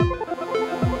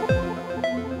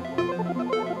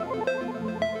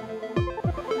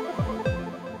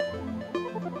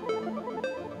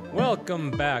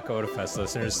Welcome back, Otafest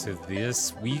listeners, to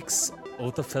this week's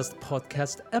Otafest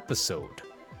podcast episode.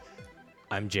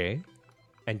 I'm Jay,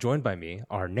 and joined by me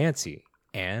are Nancy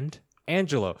and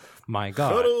Angelo. My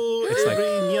God, Hello, it's like,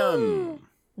 everyone.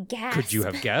 Gasp. could you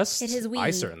have guessed? It is we. I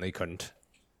certainly couldn't.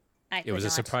 It was a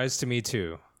surprise to me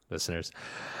too, listeners.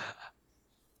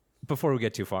 Before we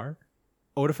get too far,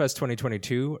 Otafest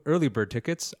 2022 early bird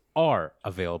tickets are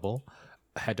available.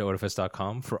 Head to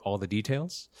otafest.com for all the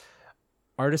details.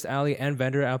 Artist Alley and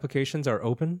vendor applications are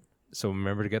open, so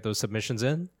remember to get those submissions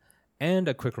in. And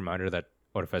a quick reminder that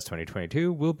Otafest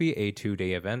 2022 will be a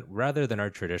 2-day event rather than our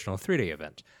traditional 3-day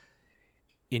event.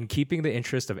 In keeping the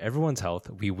interest of everyone's health,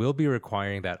 we will be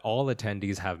requiring that all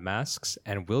attendees have masks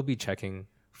and will be checking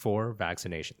for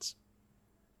vaccinations.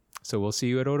 So we'll see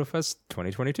you at Otafest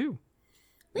 2022.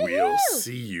 We'll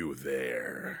see you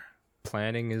there.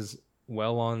 Planning is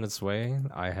well on its way.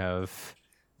 I have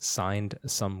signed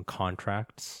some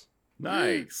contracts.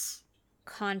 Nice.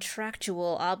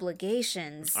 Contractual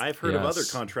obligations. I've heard of Yes. other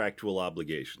contractual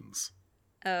obligations.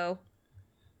 Oh.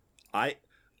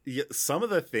 Some of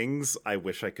the things I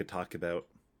wish I could talk about.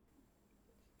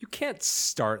 You can't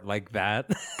start like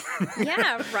that.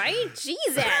 Yeah, right?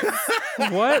 Jesus.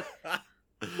 What?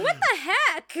 What the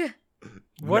heck?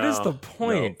 What is No, the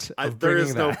point no. of There bringing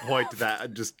is no that? point to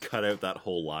that. Just cut out that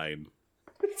whole line.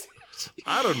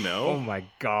 I don't know. Oh my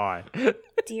God.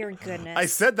 Dear goodness. I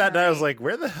said that and I was Alright. like,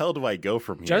 where the hell do I go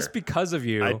from here? Just because of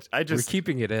you, I just- we're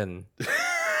keeping it in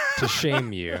to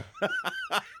shame you.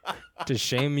 To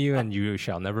shame you, and you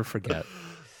shall never forget.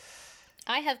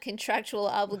 I have contractual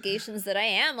obligations that I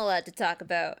am allowed to talk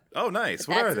about. Oh, nice.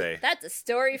 But What are that's they? That's a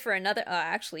story for another... Oh,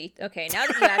 actually, okay, now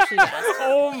that you actually asked.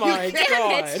 Oh my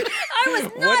Damn it! I was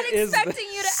not What is expecting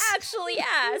you to this? actually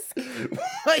ask.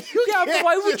 Yeah, but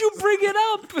why would you bring it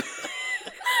up?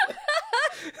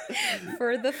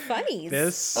 For the funnies.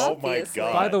 This- Oh my obviously.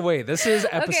 God. By the way, this is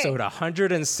episode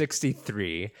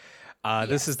 163.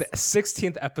 This is the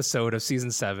 16th episode of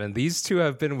season 7. These two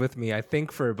have been with me, I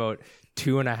think, for about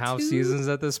 2.5 seasons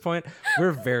at this point.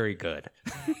 We're very good.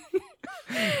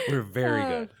 We're very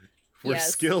good. We're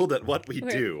Yes. skilled at what we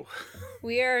do.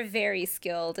 We are very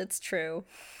skilled. It's true.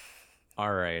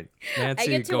 All right, I Nancy,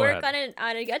 get to go work ahead.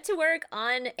 I get to work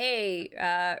on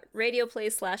a radio play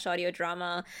 / audio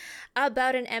drama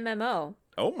about an MMO.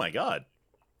 Oh my God.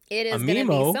 It is A going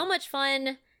to Mimo? be so much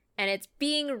fun, and it's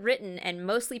being written and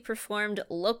mostly performed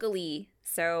locally.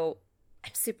 So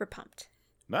I'm super pumped.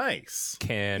 Nice.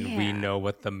 Can we Yeah. know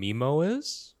what the Mimo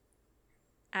is?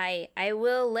 I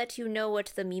will let you know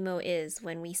what the Mimo is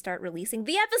when we start releasing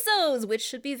the episodes, which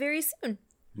should be very soon.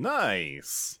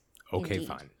 Nice. Okay, Indeed.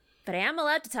 fine. But I am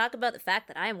allowed to talk about the fact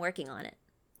that I am working on it.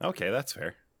 Okay, that's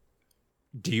fair.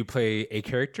 Do you play a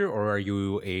character or are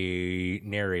you a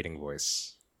narrating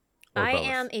voice? Or I both?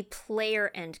 am a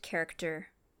player and character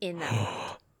in that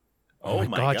world. Oh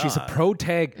my God, she's a pro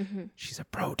tag. Mm-hmm. She's a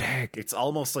pro tag. It's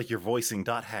almost like you're voicing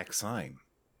 .hack sign.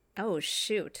 Oh,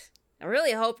 shoot. I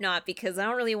really hope not, because I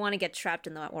don't really want to get trapped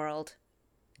in that world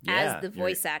Yeah, as the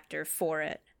voice actor for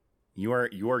it. You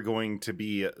are going to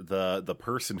be the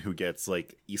person who gets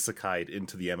like isekai'd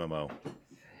into the MMO.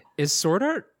 Is Sword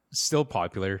Art still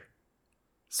popular?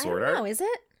 Sword I don't art? know, is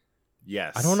it?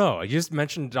 Yes. I don't know. You just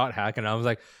mentioned .hack, and I was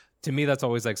like, to me, that's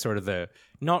always like sort of the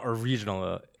not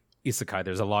original isekai.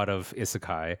 There's a lot of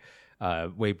isekai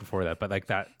way before that, but like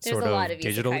that There's sort a of lot of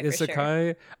digital isekai, for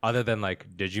isekai, other than like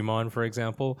Digimon, for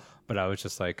example. But I was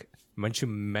just like, once you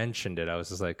mentioned it, I was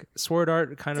just like, Sword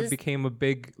Art kind of Does- became a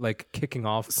big like kicking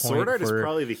off point Sword Art is for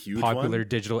probably the huge popular one.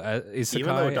 digital isekai.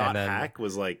 Even though and then .hack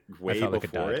was like way felt like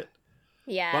it before died. it.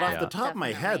 Yeah. But off Yeah. the top of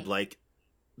my head, definitely. like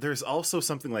there's also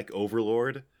something like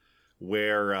Overlord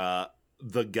where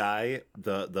the guy,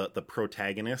 the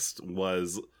protagonist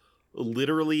was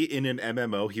literally in an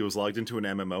MMO. He was logged into an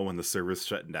MMO when the servers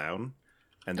shut down.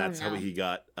 And Oh, that's how no. he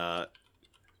got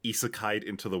isekai'd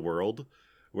into the world,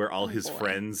 where all his boy.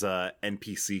 friends'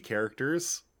 NPC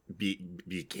characters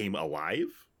became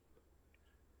alive.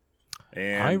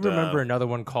 And I remember another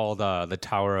one called the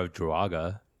Tower of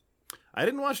Druaga. I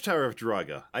didn't watch Tower of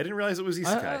Druaga. I didn't realize it was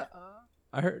isekai.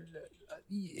 I heard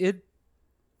it.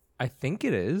 I think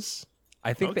it is.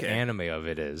 I think the Okay. anime of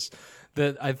it is.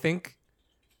 I think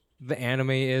the anime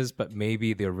is, but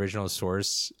maybe the original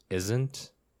source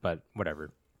isn't. But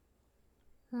whatever.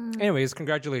 Anyways,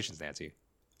 congratulations, Nancy.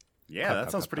 Yeah,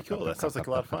 that sounds pretty cool. That sounds like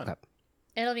a lot of fun.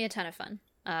 It'll be a ton of fun.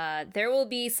 There will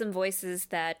be some voices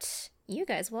that you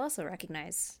guys will also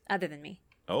recognize, other than me.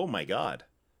 Oh my god.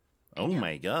 Oh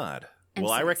my god. I'm Will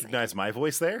so I excited. recognize my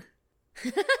voice there?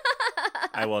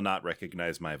 I will not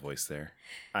recognize my voice there.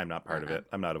 I'm not part of it.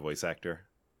 I'm not a voice actor.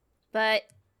 But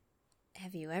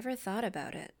Have you ever thought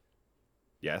about it?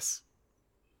 Yes.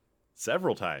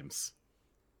 Several times.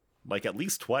 Like at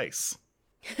least twice.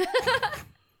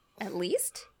 At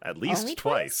least? At least Only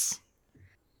twice.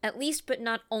 At least, but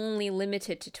not only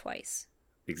limited to twice.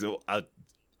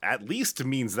 At least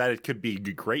means that it could be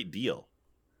a great deal.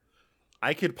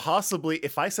 I could possibly,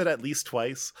 if I said at least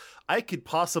twice, I could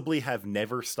possibly have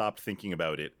never stopped thinking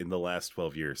about it in the last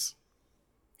 12 years.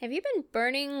 Have you been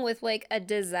burning with, like, a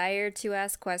desire to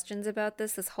ask questions about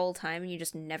this whole time and you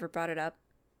just never brought it up?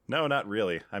 No, not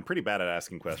really. I'm pretty bad at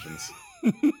asking questions.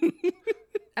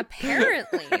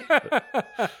 Apparently.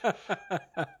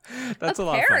 That's a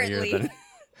lot funnier than...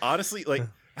 Honestly, like,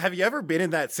 have you ever been in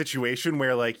that situation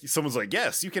where, like, someone's like,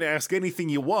 yes, you can ask anything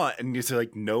you want, and you say,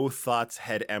 like, no thoughts,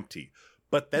 head empty.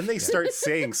 But then they start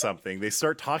saying something, they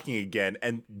start talking again,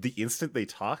 and the instant they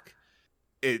talk,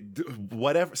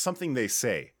 something they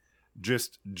say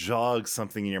just jogs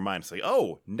something in your mind. It's like,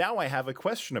 oh, now I have a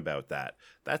question about that.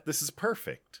 This is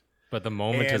perfect. But the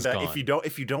moment is gone.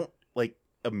 If you don't like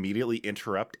immediately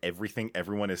interrupt everything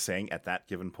everyone is saying at that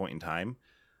given point in time,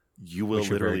 you will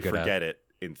literally forget it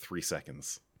in 3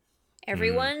 seconds.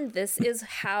 Everyone, this is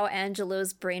how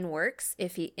Angelo's brain works.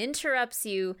 If he interrupts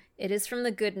you, it is from the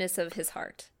goodness of his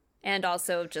heart. And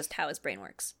also just how his brain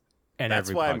works. And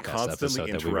that's why I'm podcast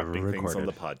constantly interrupting things on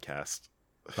the podcast.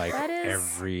 Like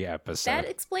every episode. That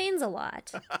explains a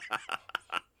lot.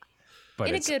 But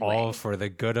in it's a good all way. for the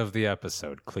good of the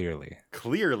episode, clearly.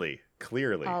 Clearly.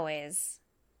 Always.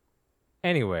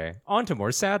 Anyway, on to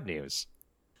more sad news.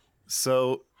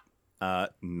 So,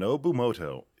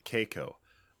 Nobumoto Keiko,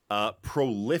 a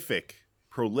prolific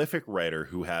writer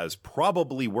who has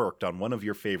probably worked on one of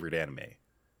your favorite anime,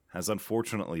 has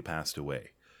unfortunately passed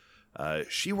away.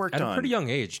 She worked at on a pretty young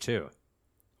age too.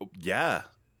 Yeah,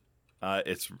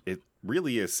 it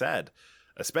really is sad,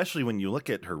 especially when you look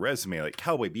at her resume, like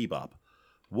Cowboy Bebop,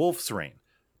 Wolf's Rain,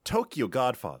 Tokyo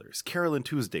Godfathers, Carolyn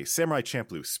Tuesday, Samurai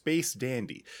Champloo, Space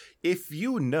Dandy. If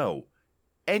you know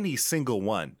any single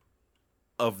one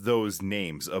of those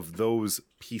names, of those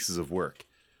pieces of work,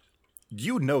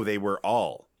 you know they were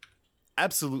all,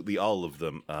 absolutely all of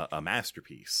them, a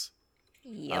masterpiece.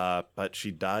 Yep. But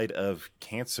she died of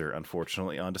cancer,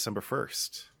 unfortunately, on December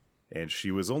 1st. And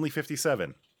she was only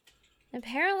 57.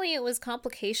 Apparently it was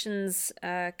complications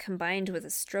combined with a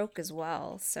stroke as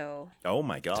well, so... Oh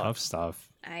my god. Tough stuff.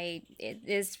 It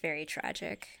is very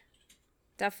tragic.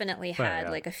 Definitely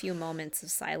had like a few moments of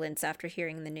silence after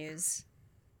hearing the news.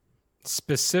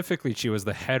 Specifically, she was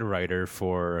the head writer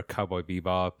for Cowboy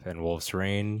Bebop and Wolf's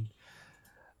Rain.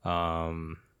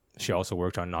 She also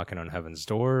worked on Knocking on Heaven's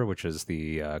Door, which is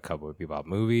the Cowboy Bebop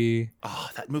movie. Oh,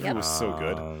 that movie was so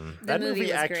good. That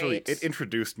movie actually, it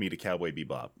introduced me to Cowboy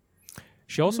Bebop.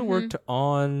 She also worked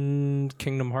on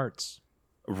Kingdom Hearts.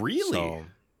 Really? So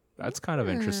that's kind of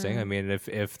interesting. I mean,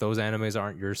 if those animes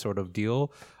aren't your sort of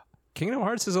deal, Kingdom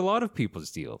Hearts is a lot of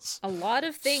people's deals. A lot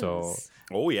of things. So,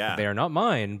 oh, yeah. They are not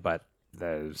mine, but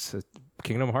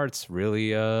Kingdom Hearts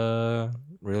really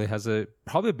has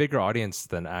probably a bigger audience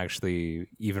than actually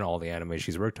even all the anime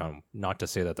she's worked on. Not to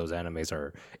say that those animes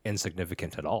are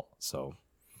insignificant at all. So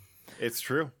it's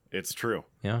true.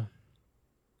 Yeah.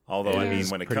 Although, I mean,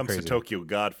 when it comes to Tokyo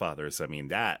Godfathers, I mean,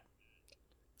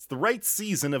 it's the right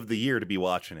season of the year to be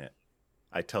watching it.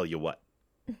 I tell you what.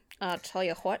 I'll tell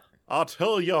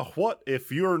you what, if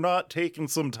you're not taking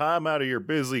some time out of your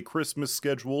busy Christmas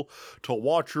schedule to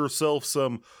watch yourself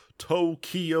some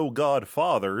Tokyo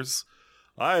Godfathers,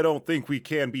 I don't think we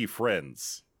can be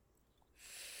friends.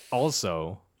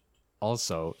 Also,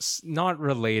 not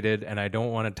related, and I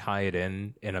don't want to tie it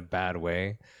in a bad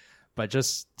way, but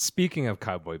just speaking of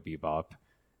Cowboy Bebop,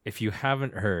 if you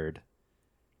haven't heard,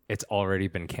 it's already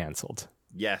been canceled.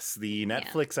 Yes, the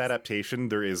Netflix adaptation,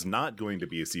 there is not going to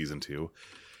be a season 2.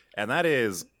 And that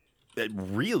is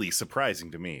really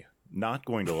surprising to me. Not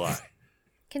going to lie.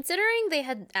 Considering they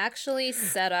had actually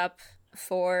set up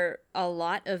for a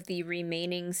lot of the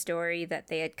remaining story that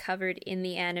they had covered in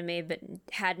the anime but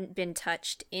hadn't been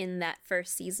touched in that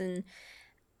first season,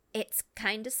 it's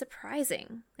kind of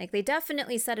surprising. Like, they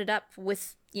definitely set it up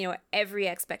with, every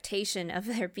expectation of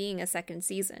there being a second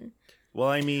season. Well,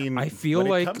 I mean, I feel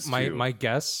like my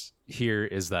guess here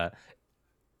is that,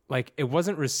 like, it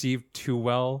wasn't received too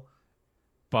well,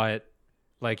 but,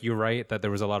 like, you're right that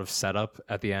there was a lot of setup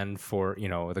at the end for,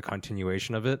 the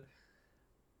continuation of it.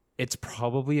 It's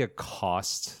probably a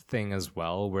cost thing as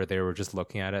well, where they were just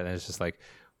looking at it and it's just like,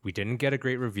 we didn't get a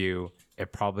great review.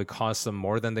 It probably cost them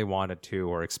more than they wanted to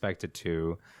or expected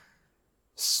to.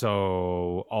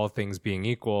 So all things being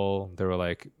equal, they were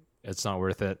like, it's not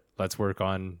worth it. Let's work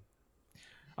on,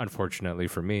 unfortunately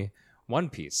for me, One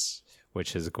Piece,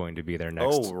 which is going to be their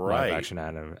next right. live action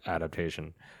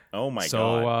adaptation. Oh my god.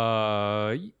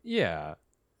 So yeah.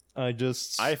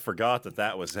 I forgot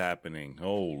that was happening.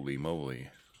 Holy moly.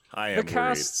 I am the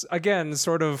casts, again,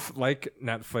 sort of like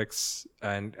Netflix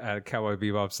and Cowboy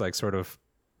Bebop's like sort of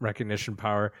recognition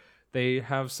power. They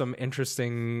have some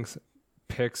interesting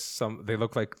picks. They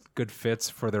look like good fits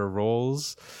for their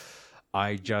roles.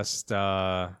 I just you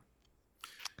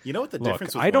know what the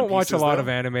difference with I don't One Piece watch a lot though? of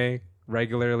anime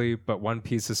regularly, but One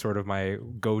Piece is sort of my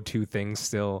go-to thing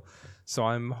still. So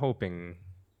I'm hoping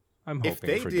for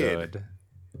good.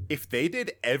 If they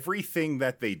did everything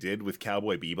that they did with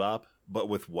Cowboy Bebop, but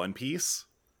with One Piece,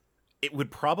 it would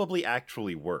probably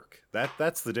actually work.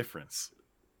 That's the difference.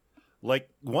 Like,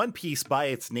 One Piece by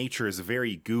its nature is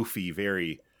very goofy,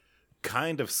 very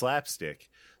kind of slapstick,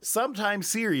 sometimes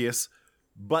serious,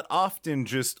 but often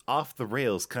just off the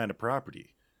rails kind of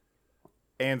property.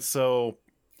 And so,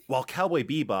 while Cowboy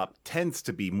Bebop tends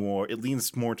to be more, it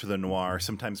leans more to the noir,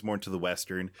 sometimes more to the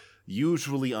western,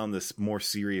 usually on this more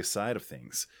serious side of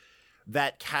things.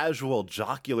 That casual,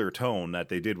 jocular tone that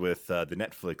they did with the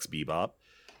Netflix Bebop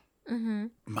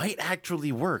might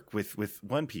actually work with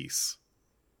One Piece.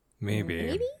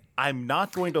 Maybe. I'm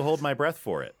not going to hold my breath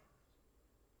for it.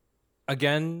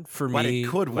 Again, for but me, it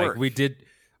could work. We did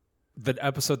the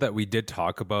episode that we did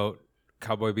talk about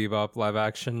Cowboy Bebop live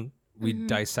action. We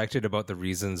dissected about the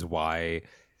reasons why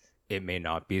it may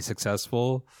not be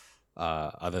successful,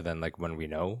 other than like when we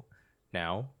know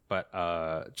now.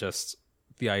 But just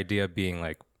the idea being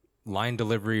like line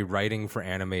delivery, writing for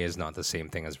anime is not the same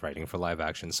thing as writing for live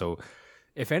action. So,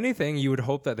 if anything, you would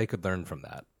hope that they could learn from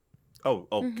that. Oh,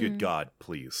 good God,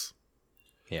 please.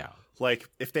 Yeah. Like,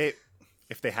 if they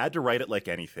had to write it like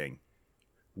anything,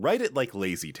 write it like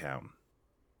Lazy Town.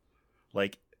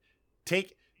 Like,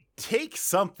 take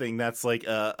something that's like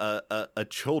a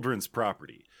children's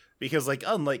property. Because, like,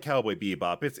 unlike Cowboy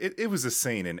Bebop, it was a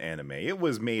seinen anime. It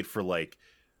was made for, like,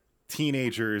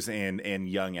 teenagers and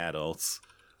young adults.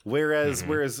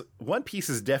 Whereas One Piece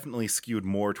is definitely skewed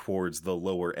more towards the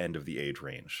lower end of the age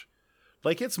range.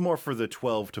 Like, it's more for the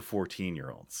 12 to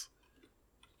 14-year-olds.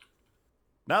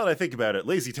 Now that I think about it,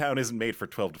 Lazy Town isn't made for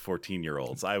 12 to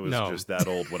 14-year-olds. I was just that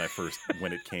old when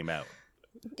it came out.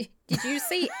 Did you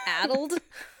say addled?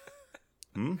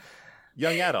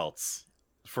 Young adults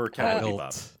for Cowboy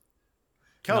Bebop.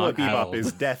 Cowboy Bebop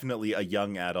is definitely a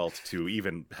young adult to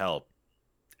even help.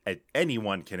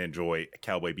 Anyone can enjoy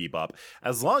Cowboy Bebop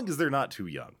as long as they're not too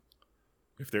young.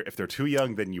 If they're too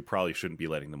young, then you probably shouldn't be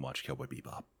letting them watch Cowboy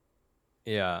Bebop.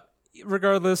 Yeah.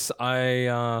 Regardless,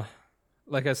 I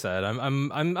like I said,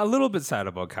 I'm a little bit sad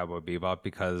about Cowboy Bebop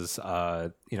because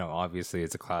obviously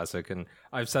it's a classic, and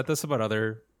I've said this about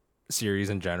other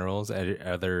series in general,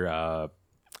 other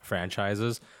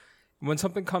franchises. When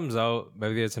something comes out,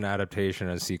 maybe it's an adaptation,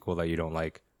 a sequel that you don't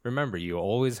like, remember, you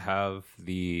always have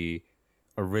the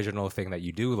original thing that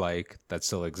you do like that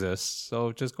still exists.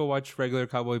 So just go watch regular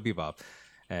Cowboy Bebop.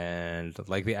 And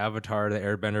like the Avatar, the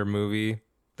Airbender movie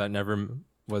that never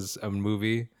was a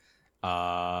movie,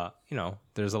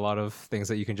 there's a lot of things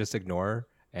that you can just ignore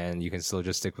and you can still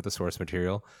just stick with the source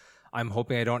material. I'm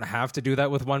hoping I don't have to do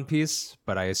that with One Piece,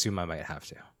 but I assume I might have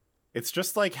to. It's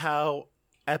just like how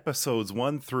episodes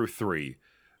 1 through 3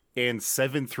 and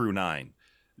 7 through 9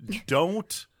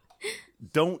 don't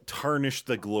tarnish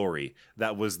the glory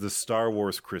that was the Star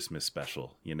Wars Christmas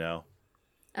special, you know?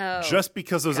 Oh, just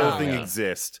because those other things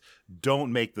exist,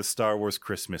 don't make the Star Wars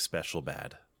Christmas special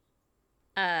bad.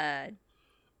 I've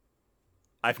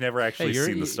never actually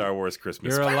seen the Star Wars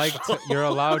Christmas special. You're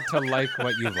allowed to like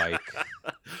what you like.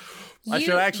 I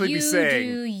should actually be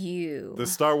saying you. The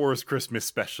Star Wars Christmas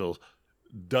special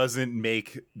doesn't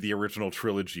make the original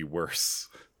trilogy worse.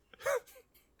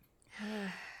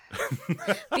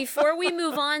 Before we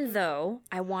move on, though,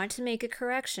 I want to make a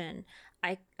correction.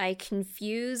 I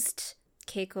confused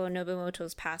Keiko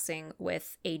Nobumoto's passing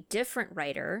with a different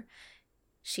writer.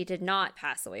 She did not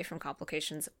pass away from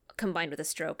complications combined with a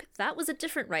stroke. That was a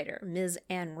different writer, Ms.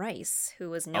 Anne Rice, who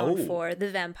was known for The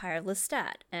Vampire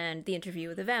Lestat and The Interview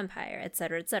with the Vampire,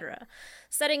 etc., etc.,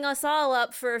 setting us all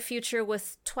up for a future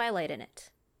with Twilight in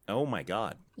it. Oh my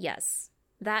god. Yes,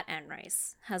 that Anne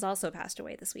Rice has also passed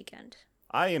away this weekend.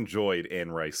 I enjoyed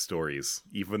Anne Rice stories,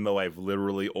 even though I've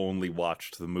literally only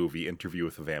watched the movie Interview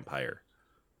with the Vampire.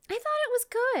 I thought it was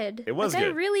good. It was good. I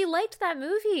really liked that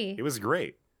movie. It was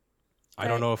great. I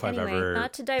don't know if I've ever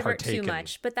not to divert partaken. too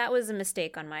much, but that was a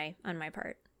mistake on my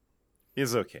part.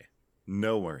 It's okay.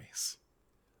 No worries.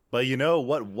 But you know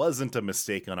what wasn't a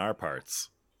mistake on our parts?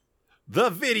 The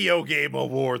Video Game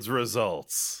Awards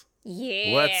results.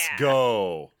 Yeah. Let's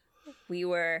go. We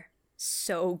were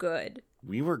so good.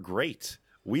 We were great.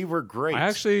 We were great. I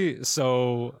actually,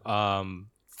 so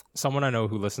someone I know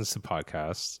who listens to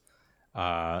podcasts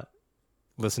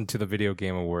listened to the Video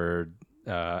Game Award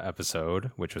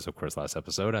episode, which was of course last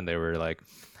episode, and they were like,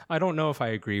 I don't know if I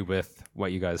agree with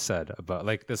what you guys said about,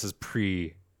 like, this is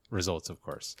pre-results, of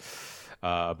course,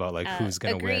 about like who's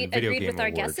going to win Video Game Agreed with our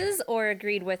Award. guesses, or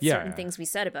agreed with certain things we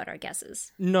said about our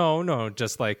guesses? No,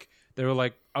 just like they were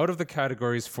like, out of the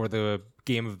categories for the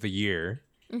Game of the Year,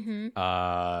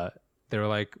 they were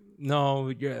like, no,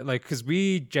 yeah, like, because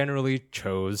we generally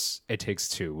chose It Takes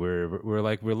Two. We're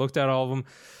like, we looked at all of them.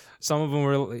 Some of them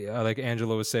were like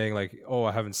Angela was saying, like, oh,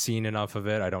 I haven't seen enough of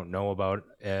it, I don't know about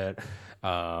it.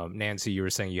 Nancy, you were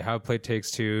saying you have played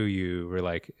Takes Two. You were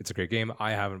like, it's a great game.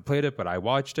 I haven't played it, but I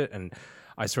watched it, and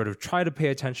I sort of try to pay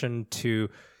attention to,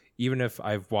 even if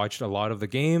I've watched a lot of the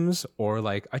games, or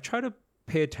like I try to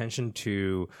pay attention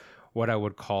to what I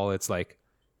would call its like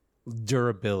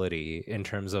durability in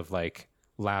terms of like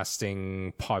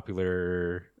lasting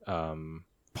popular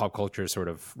pop culture sort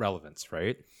of relevance,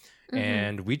 right?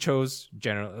 And we chose,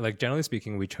 generally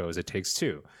speaking, we chose It Takes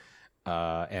Two.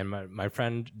 And my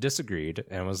friend disagreed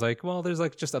and was like, well, there's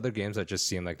like just other games that just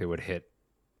seem like they would hit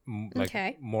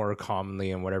more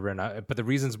commonly and whatever. But the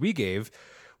reasons we gave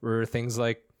were things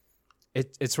like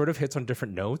it sort of hits on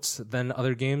different notes than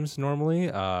other games normally.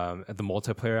 The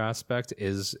multiplayer aspect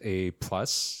is a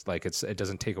plus. Like it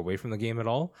doesn't take away from the game at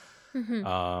all.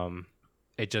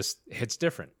 It just hits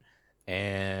different,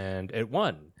 and it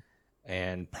won.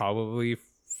 And probably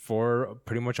for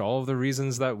pretty much all of the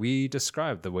reasons that we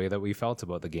described, the way that we felt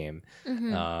about the game.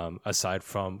 Aside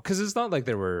from, because it's not like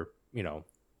there were,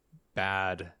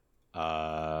 bad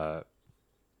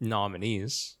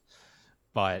nominees,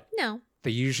 but No. they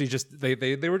usually just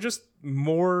they were just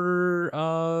more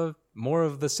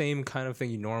of the same kind of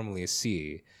thing you normally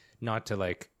see. Not to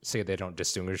like say they don't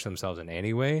distinguish themselves in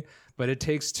any way, but It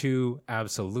Takes Two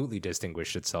absolutely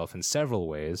distinguished itself in several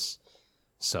ways.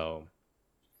 So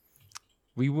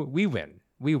we win.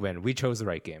 We chose the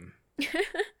right game.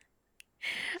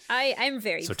 I'm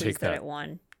very So pleased take that that. it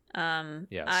won.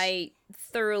 Yes. I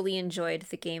thoroughly enjoyed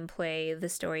the gameplay, the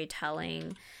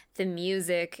storytelling, the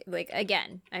music. Like,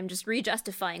 again, I'm just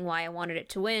re-justifying why I wanted it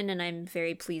to win, and I'm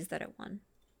very pleased that it won.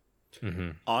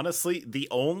 Honestly, the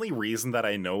only reason that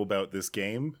I know about this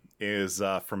game is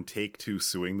from Take-Two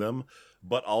suing them,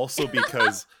 but also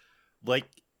because, like,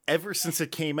 ever since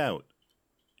it came out,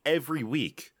 every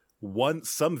week,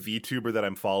 some VTuber that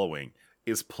I'm following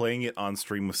is playing it on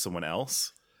stream with someone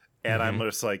else, and I'm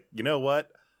just like, you know what?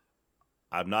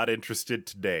 I'm not interested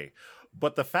today.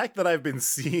 But the fact that I've been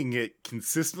seeing it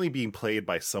consistently being played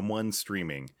by someone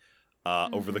streaming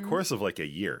over the course of like a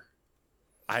year,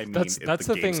 I mean, that's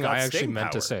the thing I actually staying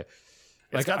meant to power. say.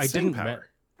 It's Like got I staying didn't power.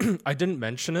 I didn't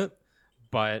mention it,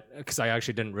 but because I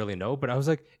actually didn't really know. But I was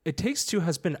like, It Takes Two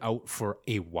has been out for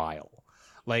a while,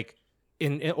 like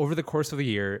in over the course of the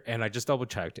year. And I just double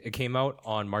checked. It came out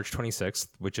on March 26th,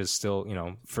 which is still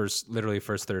first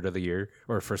third of the year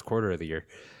or first quarter of the year,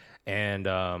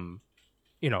 and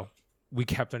we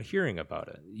kept on hearing about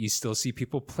it. You still see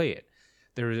people play it.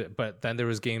 But then there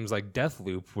was games like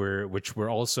Deathloop, which were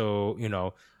also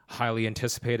highly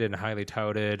anticipated and highly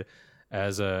touted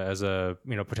as a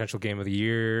potential game of the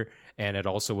year, and it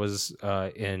also was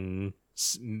in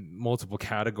multiple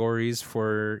categories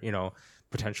for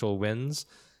potential wins.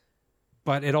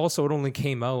 But it only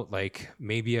came out like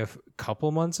maybe a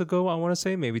couple months ago. I want to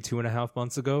say maybe 2.5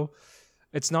 months ago.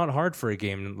 It's not hard for a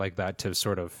game like that to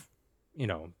sort of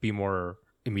be more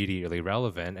immediately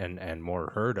relevant and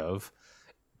more heard of.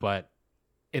 But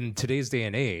in today's day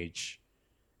and age,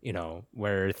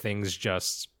 where things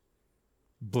just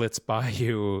blitz by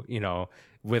you,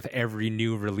 with every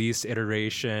new release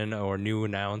iteration or new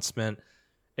announcement,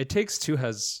 It Takes Two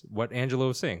has what Angelo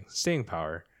was saying, staying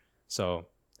power. So,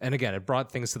 and again, it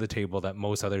brought things to the table that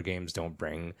most other games don't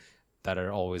bring, that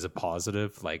are always a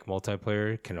positive, like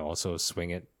multiplayer can also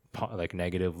swing it like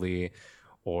negatively,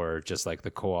 or just like the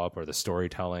co-op or the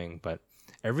storytelling. But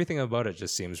everything about it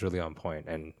just seems really on point.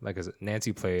 And like as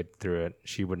Nancy played through it,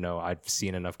 she would know. I've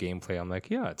seen enough gameplay. I'm like,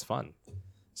 yeah, it's fun.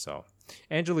 So,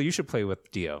 Angela, you should play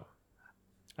with Dio.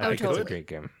 I think totally. It's a great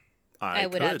game. I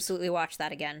would absolutely watch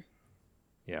that again.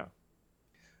 Yeah.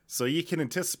 So you can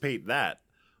anticipate that.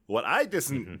 What I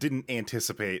didn't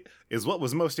anticipate is what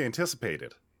was most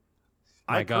anticipated.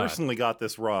 I personally got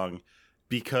this wrong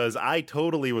because I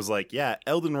totally was like, yeah,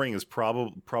 Elden Ring is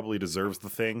probably deserves the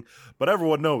thing, but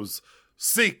everyone knows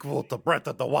sequel to Breath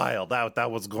of the Wild.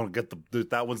 That was going to get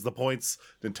that one's the points.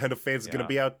 Nintendo fans are going to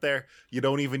be out there. You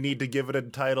don't even need to give it a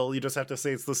title. You just have to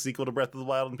say it's the sequel to Breath of the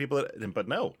Wild, and people. But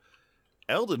no,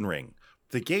 Elden Ring,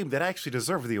 the game that actually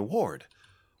deserved the award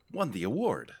won the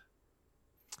award.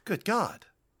 Good God.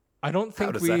 I don't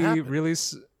think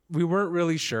we weren't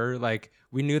really sure. Like,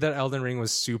 we knew that Elden Ring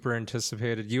was super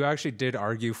anticipated. You actually did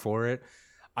argue for it.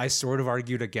 I sort of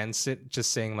argued against it,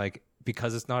 just saying, like,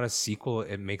 because it's not a sequel,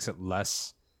 it makes it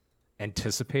less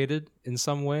anticipated in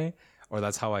some way, or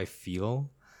that's how I feel.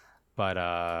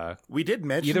 But we did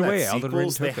mention either that way,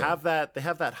 sequels, they have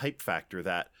that hype factor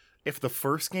that if the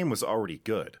first game was already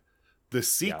good, the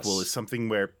sequel is something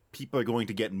where people are going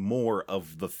to get more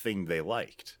of the thing they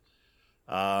liked.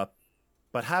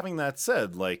 But having that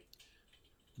said, like,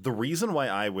 the reason why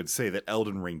I would say that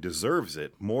Elden Ring deserves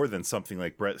it more than something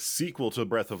like sequel to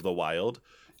Breath of the Wild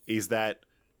is that,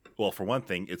 well, for one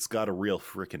thing, it's got a real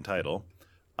frickin' title.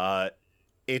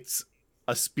 It's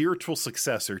a spiritual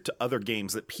successor to other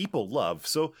games that people love,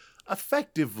 so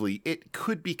effectively it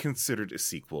could be considered a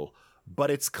sequel,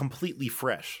 but it's completely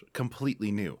fresh,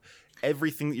 completely new.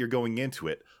 Everything that you're going into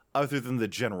it, other than the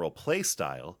general play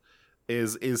style,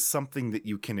 is something that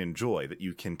you can enjoy, that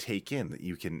you can take in, that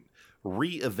you can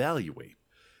reevaluate.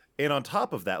 And on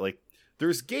top of that, like,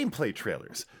 there's gameplay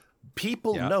trailers.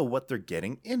 People know what they're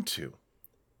getting into.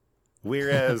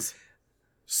 Whereas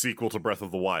sequel to Breath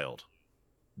of the Wild,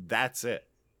 that's it.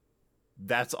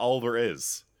 That's all there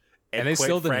is. And they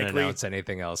still didn't announce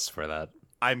anything else for that.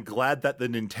 I'm glad that the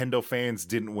Nintendo fans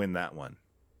didn't win that one.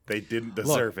 They didn't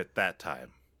deserve it that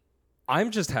time.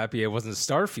 I'm just happy it wasn't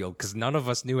Starfield, because none of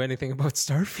us knew anything about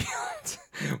Starfield.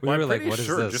 we were like, what is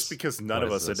this? Just because none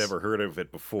of us had ever heard of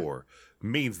it before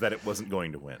means that it wasn't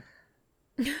going to win.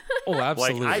 Oh,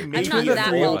 absolutely. Like, I made the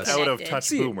three of us out of Touch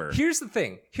Boomer. Here's the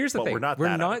thing.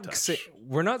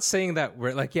 We're not saying that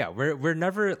we're like, we're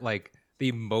never like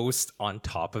the most on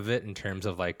top of it in terms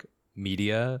of like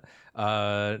media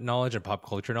knowledge and pop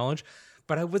culture knowledge.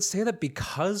 But I would say that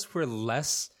because we're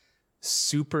less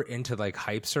super into like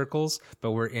hype circles,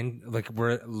 but we're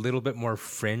a little bit more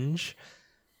fringe,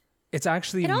 it's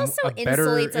actually it also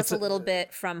insulates us a little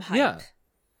bit from hype. Yeah.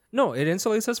 No, it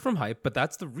insulates us from hype, but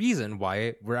that's the reason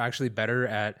why we're actually better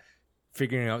at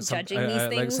figuring out judging these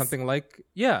things. Like something like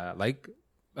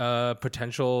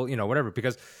potential, whatever.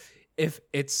 Because if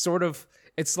it's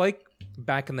it's like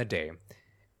back in the day,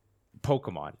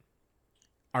 Pokemon.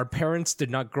 Our parents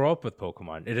did not grow up with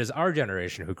Pokemon. It is our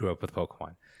generation who grew up with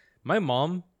Pokemon. My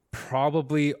mom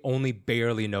probably only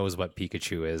barely knows what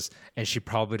Pikachu is, and she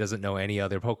probably doesn't know any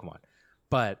other Pokemon.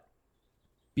 But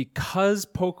because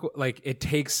it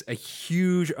takes a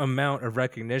huge amount of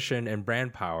recognition and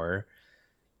brand power,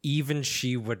 even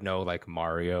she would know like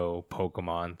Mario,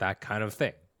 Pokemon, that kind of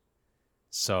thing.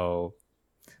 So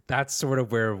that's sort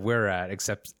of where we're at,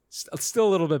 except still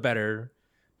a little bit better,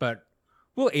 but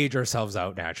we'll age ourselves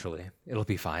out naturally. It'll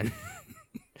be fine.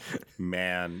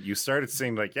 Man, you started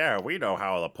saying like, yeah, we know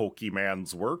how the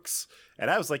Pokemans works.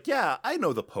 And I was like, yeah, I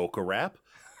know the Poke rap.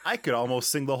 I could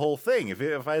almost sing the whole thing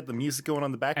if I had the music going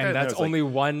on the background. And that's only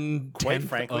like,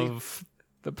 1/10 of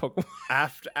the Pokemon.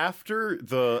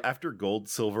 After Gold,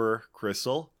 Silver,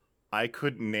 Crystal, I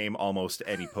couldn't name almost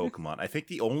any Pokemon. I think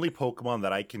the only Pokemon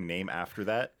that I can name after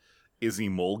that is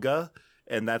Emolga,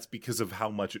 and that's because of how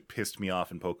much it pissed me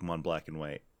off in Pokemon Black and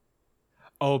White.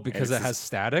 Oh, because it has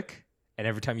static? And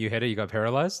every time you hit it, you got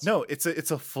paralyzed? No, it's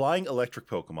a flying electric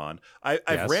Pokemon.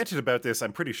 I've ranted about this,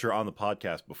 I'm pretty sure, on the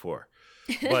podcast before.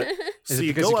 But so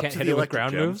you go up to the electric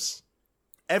ground gym, moves?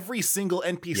 Every single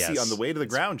NPC on the way to the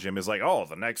ground gym is like, oh,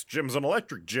 the next gym's an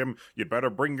electric gym. You better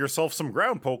bring yourself some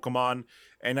ground Pokemon.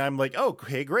 And I'm like, oh,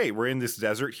 okay, great. We're in this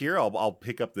desert here. I'll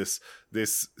pick up this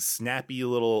snappy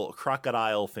little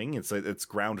crocodile thing. It's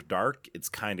ground dark. It's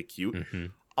kind of cute. Mm-hmm.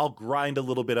 I'll grind a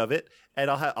little bit of it, and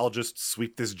I'll just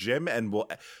sweep this gym, and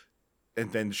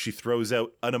then she throws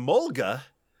out an Emolga,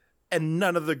 and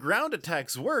none of the ground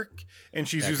attacks work, and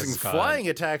she's using flying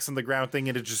attacks on the ground thing,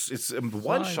 and it's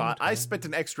one shot. I spent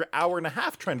an extra hour and a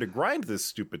half trying to grind this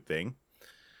stupid thing.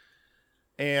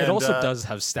 And it also does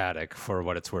have static for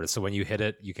what it's worth, so when you hit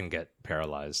it, you can get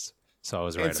paralyzed. So I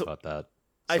was right about that.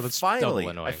 So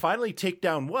I finally take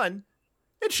down one,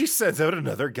 and she sends out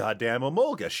another goddamn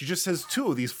Emolga. She just has two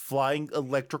of these flying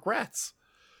electric rats.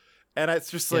 And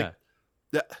it's just like,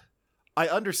 I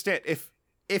understand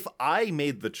if I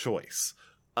made the choice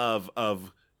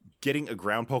of getting a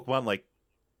ground Pokemon, like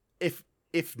if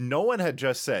no one had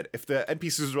just said, if the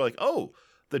NPCs were like, oh,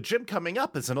 the gym coming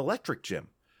up is an electric gym,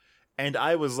 and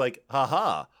I was like,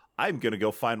 haha, I'm going to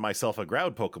go find myself a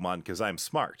ground Pokemon because I'm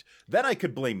smart, then I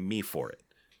could blame me for it.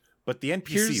 But the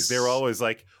NPCs, they're always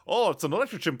like, oh, it's an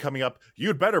electric gym coming up.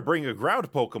 You'd better bring a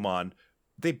ground Pokemon.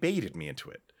 They baited me into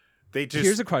it.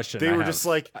 Here's a question. They were just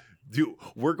like, dude,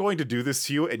 we're going to do this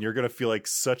to you, and you're going to feel like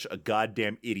such a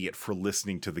goddamn idiot for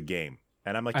listening to the game.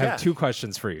 And I'm like, I have 2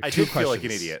 questions for you. I Two did questions. feel like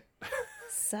an idiot.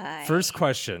 Sigh. First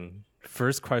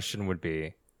question would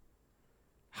be,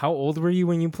 how old were you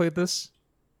when you played this?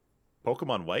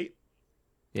 Pokemon White?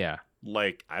 Yeah.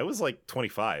 Like, I was like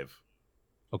 25.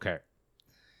 Okay.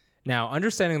 Now,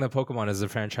 understanding that Pokemon is a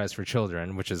franchise for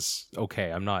children, which is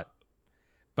okay, I'm not.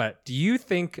 But do you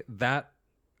think that,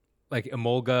 like,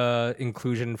 Emolga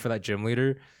inclusion for that gym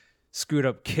leader screwed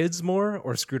up kids more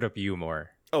or screwed up you more?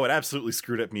 Oh, it absolutely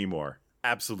screwed up me more.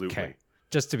 Absolutely. Okay.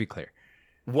 Just to be clear.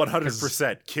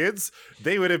 100%. Kids,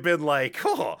 they would have been like,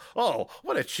 oh,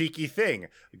 what a cheeky thing.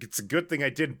 It's a good thing I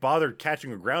didn't bother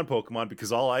catching a ground Pokemon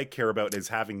because all I care about is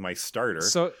having my starter.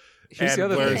 So here's the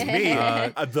other whereas thing. me,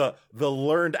 the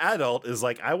learned adult is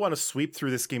like, I want to sweep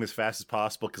through this game as fast as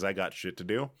possible because I got shit to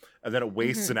do. And then it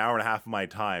wastes an hour and a half of my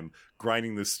time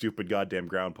grinding this stupid goddamn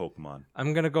ground Pokemon.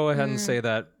 I'm going to go ahead and say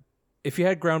that if you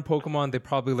had ground Pokemon, they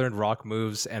probably learned rock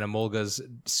moves, and Emolga's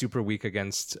super weak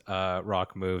against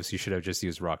rock moves. You should have just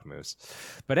used rock moves.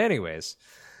 But anyways.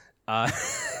 But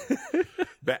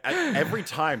every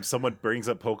time someone brings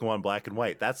up Pokemon Black and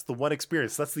White, that's the one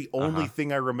experience. That's the only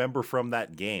thing I remember from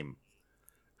that game.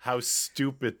 How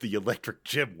stupid the electric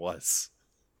gym was.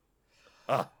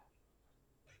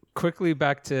 Quickly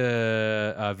back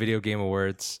to Video Game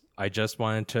Awards. I just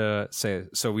wanted to say,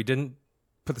 so we didn't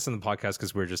put this in the podcast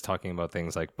because we were just talking about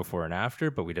things like before and after,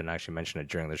 but we didn't actually mention it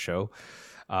during the show.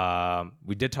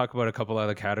 We did talk about a couple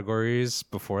other categories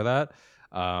before that.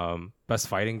 Best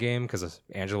fighting game, because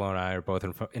Angelo and I are both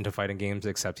into fighting games,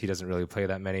 except he doesn't really play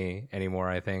that many anymore,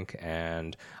 I think.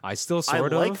 And I still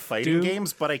sort of like fighting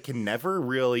games, but I can never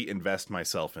really invest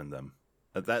myself in them.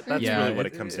 That's really what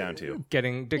it comes down to.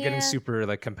 Getting super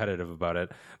like competitive about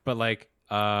it. But like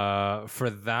for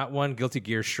that one, Guilty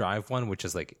Gear Strive one, which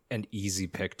is like an easy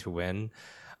pick to win.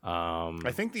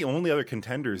 I think the only other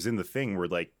contenders in the thing were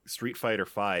like Street Fighter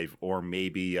V or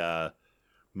maybe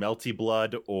Melty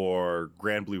Blood or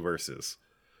Grand Blue Versus.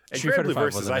 And Street Grand Blue Fighter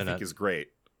V Versus wasn't I think is great.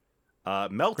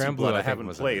 Melty Blood I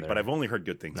haven't played, but I've only heard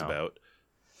good things about.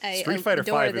 Street Fighter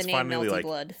V is finally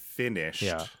like finished.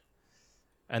 Yeah.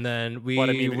 And then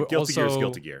Guilty Gear is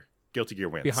Guilty Gear. Guilty Gear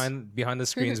wins. Behind the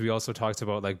screens, we also talked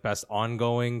about like best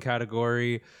ongoing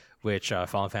category, which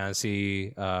Final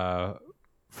Fantasy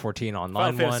 14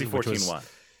 online Final Fantasy 14 was, won.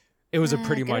 It was a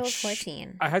pretty much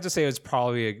 14. I had to say it was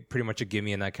probably pretty much a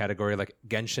gimme in that category. Like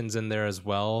Genshin's in there as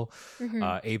well.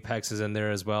 Apex is in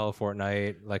there as well.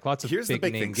 Fortnite, like lots of big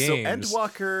name games.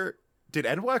 So did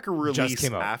Endwalker release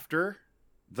after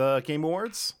the Game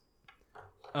Awards?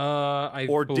 I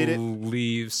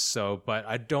believe so, but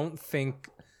I don't think.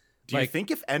 Do you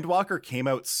think if Endwalker came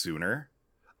out sooner?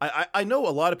 I know a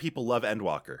lot of people love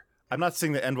Endwalker. I'm not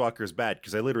saying that Endwalker is bad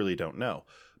because I literally don't know.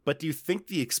 But do you think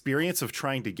the experience of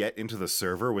trying to get into the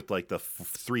server with like the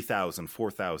 3,000,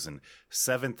 4,000,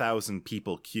 7,000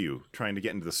 people queue trying to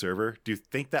get into the server, do you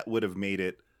think that would have made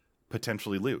it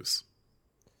potentially lose?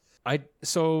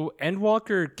 So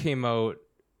Endwalker came out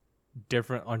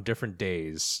on different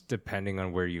days depending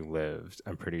on where you lived,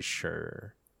 I'm pretty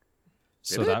sure.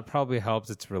 So that probably helped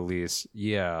its release.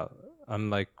 Yeah, I'm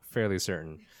like fairly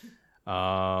certain.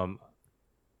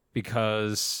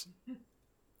 Because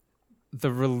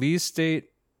the release date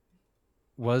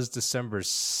was December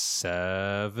 7th,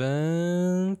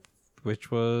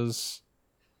 which was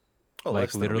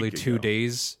like literally 2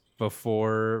 days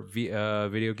before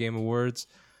Video Game Awards.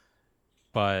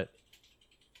 But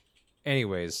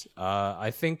anyways,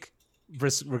 I think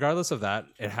regardless of that,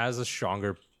 it has a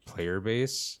stronger player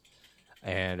base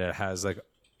and it has like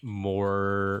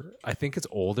more, I think it's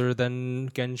older than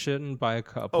Genshin by a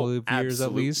couple of years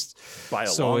at least. By a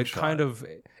so long it shot. kind of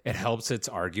it helps its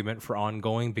argument for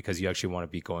ongoing because you actually want to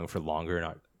be going for longer,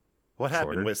 not what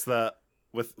shorter. Happened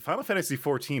with Final Fantasy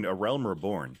XIV: A Realm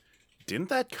Reborn? Didn't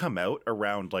that come out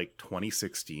around like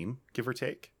 2016, give or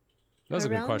take? That was a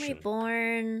good Realm question.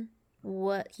 Reborn,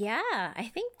 what? Yeah,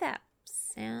 I think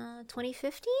that's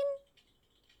 2015.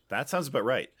 That sounds about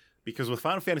right. Because with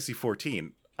Final Fantasy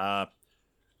XIV,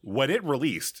 when it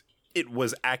released, it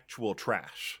was actual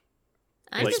trash.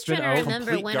 I'm just trying to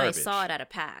remember when garbage. I saw it at a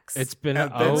PAX. It's been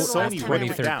and out then since Sony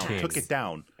took $2013. it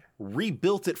down,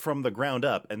 rebuilt it from the ground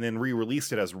up, and then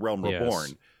re-released it as Realm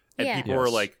Reborn. And people were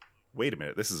like, "Wait a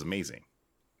minute, this is amazing."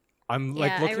 I'm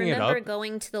like looking it up. I remember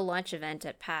going to the launch event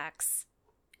at PAX,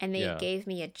 and they gave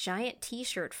me a giant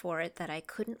T-shirt for it that I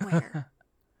couldn't wear.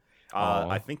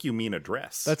 I think you mean a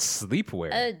dress. That's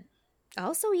sleepwear.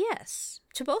 Also, yes,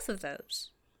 to both of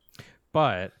those.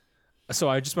 But so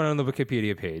I just went on the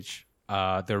Wikipedia page.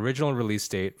 The original release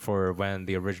date for when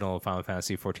the original Final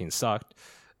Fantasy XIV sucked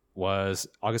was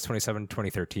August 27,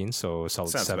 2013, so solid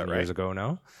Sounds 7 about years right. ago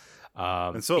now.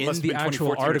 And so it in must have the been actual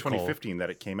 2014 or article, 2015 that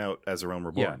it came out as A Realm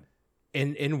Reborn. Yeah.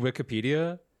 In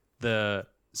Wikipedia, the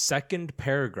second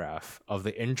paragraph of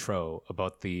the intro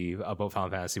about Final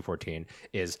Fantasy XIV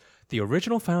is the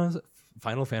original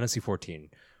Final Fantasy XIV,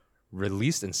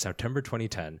 released in September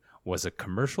 2010, was a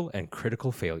commercial and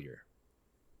critical failure.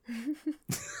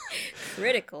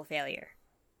 Critical failure.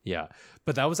 Yeah,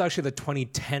 but that was actually the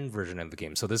 2010 version of the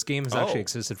game. So this game has actually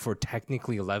existed for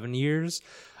technically 11 years.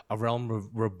 A Realm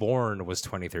Reborn was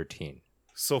 2013.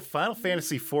 So Final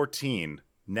Fantasy XIV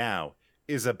now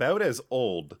is about as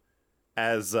old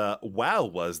as WoW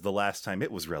was the last time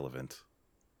it was relevant.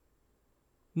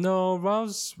 No,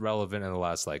 WoW's relevant in the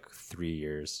last 3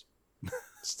 years.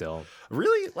 Still.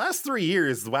 Really? Last 3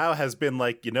 years, WoW has been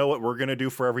like, you know what we're going to do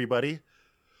for everybody?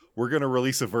 We're going to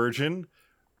release a version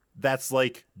that's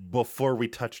before we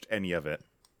touched any of it.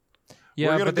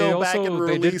 Yeah, but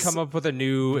they did come up with a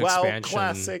new WoW expansion.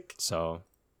 Classic. So.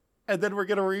 And then we're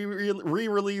going to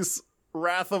re-release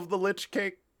Wrath of the Lich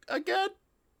King again?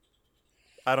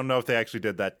 I don't know if they actually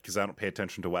did that because I don't pay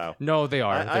attention to WoW. No, they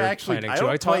are. They're planning to. I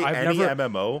don't play any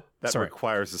MMO that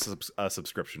requires a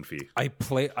subscription fee. I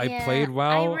played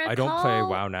WoW. I don't play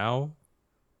WoW now.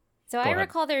 So I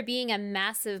recall there being a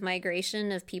massive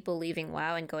migration of people leaving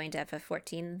WoW and going to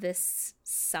FF14 this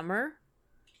summer.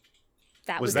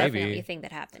 That was definitely a thing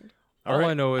that happened. All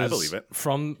I know is, I believe it.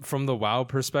 From the WoW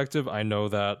perspective, I know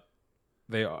that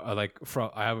they are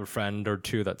I have a friend or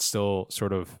two that still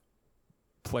sort of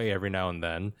play every now and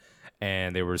then,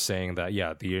 and they were saying that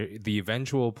the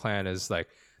eventual plan is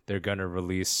they're gonna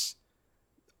release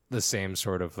the same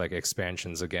sort of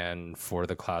expansions again for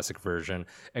the classic version,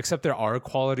 except there are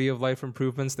quality of life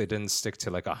improvements. They didn't stick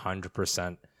to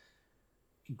 100%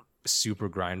 super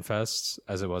grind fests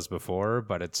as it was before,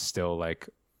 but it's still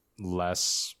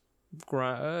less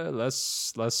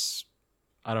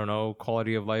I don't know,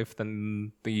 quality of life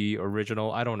than the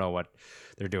original. I don't know what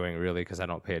they're doing really because I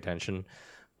don't pay attention,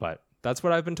 but that's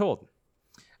what I've been told.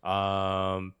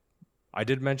 I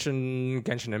did mention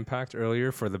Genshin Impact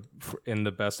earlier in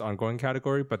the best ongoing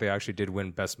category, but they actually did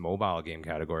win best mobile game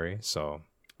category. So,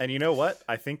 and you know what?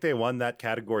 I think they won that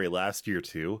category last year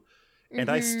too, and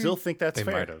I still think that's they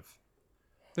fair. Might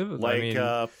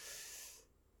have.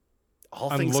 All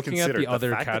I'm things looking considered, at the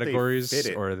other fact categories that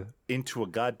they fit it into a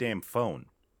goddamn phone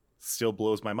still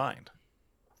blows my mind.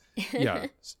 Yeah,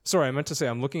 sorry, I meant to say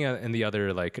I'm looking at in the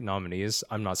other nominees.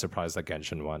 I'm not surprised that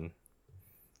Genshin won.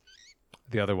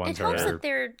 The other ones it helps that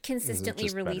they're consistently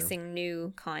releasing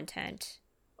new content.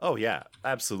 Oh yeah,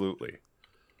 absolutely.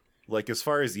 As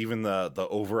far as even the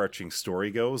overarching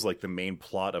story goes, the main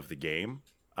plot of the game,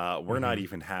 we're not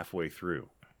even halfway through,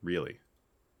 really.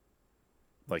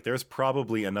 There's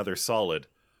probably another solid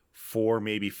 4,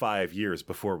 maybe 5 years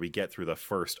before we get through the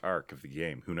first arc of the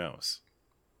game. Who knows?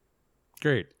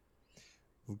 Great.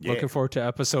 Yeah. Looking forward to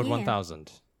episode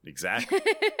 1000. Exactly.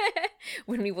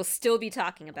 When we will still be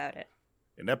talking about it.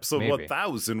 In episode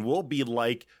 1000, we'll be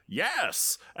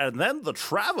yes, and then the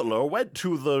traveler went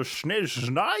to the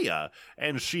Snezhnaya,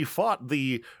 and she fought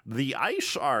the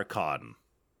Ice Archon.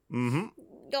 Mm-hmm.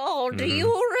 Oh, do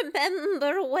you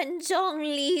remember when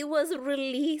Zhongli was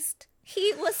released?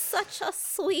 He was such a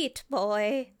sweet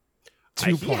boy.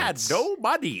 He had no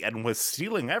money and was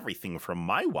stealing everything from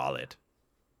my wallet.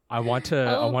 I want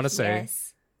to say,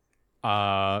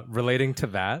 relating to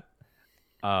that,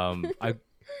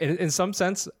 in some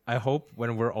sense, I hope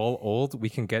when we're all old, we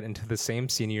can get into the same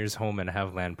seniors' home and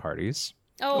have LAN parties.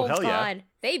 Oh God, yeah.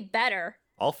 They better.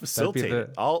 I'll facilitate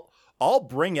it. I'll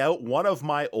bring out one of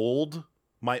my old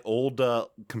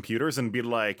computers and be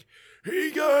like,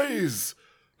 "Hey guys,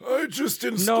 I just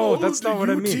installed the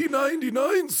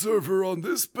UT99 server on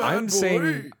this bad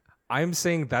boy." I'm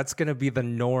saying that's gonna be the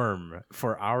norm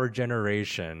for our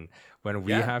generation when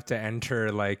we have to enter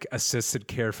assisted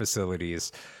care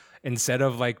facilities. Instead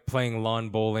of playing lawn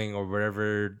bowling or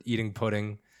whatever, eating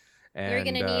pudding, and you're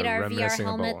gonna need our VR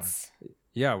helmets.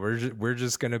 Yeah, we're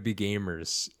just gonna be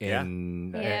gamers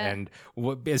and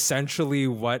essentially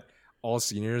what all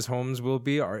seniors' homes will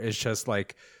be is just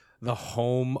the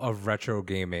home of retro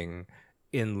gaming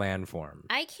in LAN form.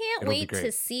 I can't wait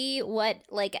to see what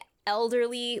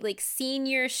elderly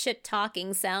senior shit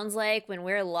talking sounds like when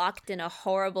we're locked in a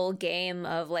horrible game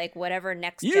of whatever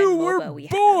next gen MOBA we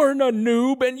have. You were born a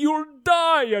noob and you'll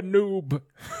die a noob.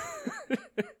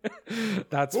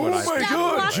 That's what I think.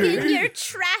 Stop walking your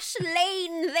trash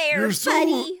lane there,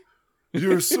 buddy.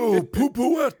 You're so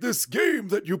poo-poo at this game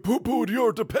that you poo-pooed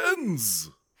your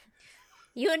Depends.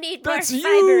 You need more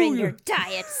fiber in your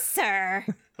diet, sir.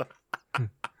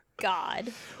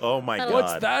 God. Oh my God.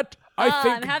 What's that? I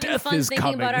think I'm having death fun is thinking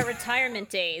coming. about our retirement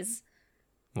days.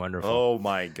 Wonderful. Oh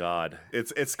my God.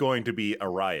 It's going to be a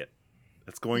riot.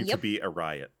 It's going to be a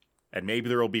riot. And maybe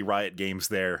there will be riot games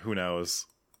there. Who knows?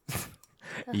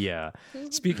 Yeah.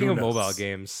 Speaking of mobile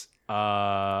games,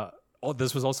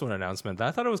 this was also an announcement that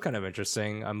I thought it was kind of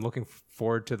interesting. I'm looking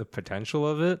forward to the potential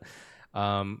of it.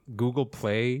 Google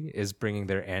Play is bringing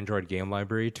their Android game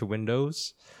library to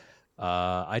Windows.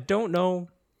 I don't know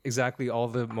exactly all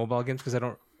the mobile games because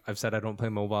I've said I don't play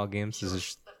mobile games. This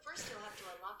is But first you'll have to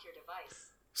unlock your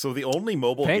device. So the only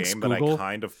mobile Thanks, game Google. that I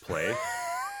kind of play,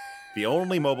 the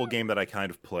only mobile game that I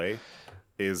kind of play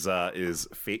is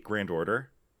Fate Grand Order.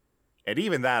 And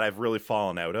even that I've really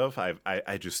fallen out of.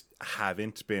 I just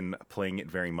haven't been playing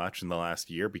it very much in the last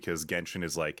year because Genshin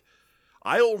is like,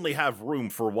 I only have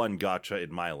room for one gacha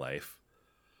in my life.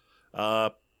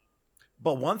 But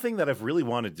one thing that I've really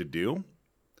wanted to do,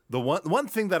 the one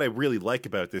thing that I really like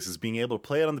about this is being able to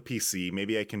play it on the PC.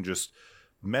 Maybe I can just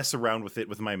mess around with it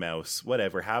with my mouse,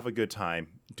 whatever, have a good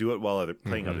time, do it while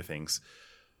playing other things.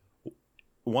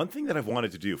 One thing that I've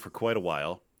wanted to do for quite a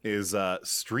while is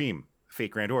stream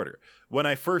Fate Grand Order. When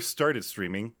I first started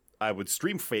streaming, I would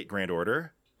stream Fate Grand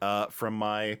Order from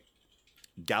my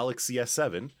Galaxy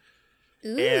S7.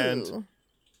 Ooh. And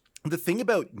the thing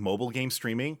about mobile game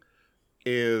streaming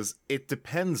is it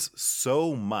depends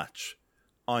so much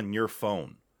on your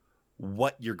phone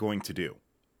what you're going to do.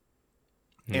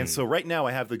 And so right now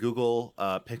I have the Google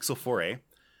Pixel 4a,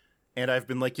 and I've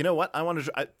been like, you know what? I want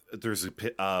to. There's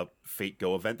a Fate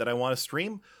Go event that I want to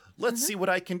stream. Let's see what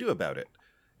I can do about it.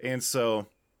 And so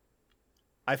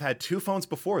I've had two phones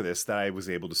before this that I was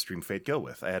able to stream Fate Go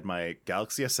with. I had my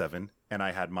Galaxy S7 and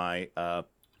I had my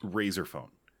Razer phone.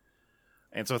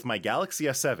 And so with my Galaxy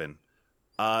S7,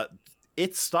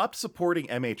 it stopped supporting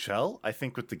MHL, I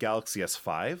think, with the Galaxy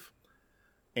S5.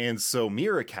 And so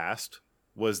Miracast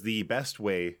was the best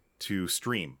way to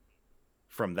stream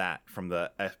from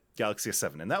the Galaxy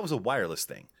S7. And that was a wireless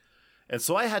thing. And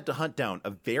so I had to hunt down a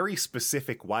very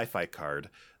specific Wi-Fi card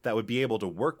that would be able to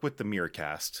work with the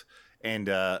Miracast and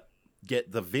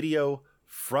get the video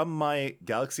from my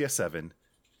Galaxy S7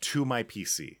 to my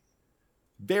PC.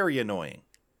 Very annoying.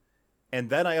 And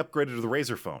then I upgraded to the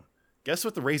Razer phone. Guess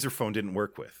what the Razer phone didn't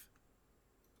work with?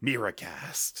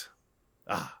 Miracast.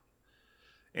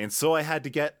 And so I had to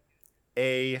get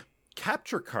a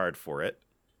capture card for it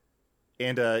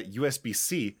and a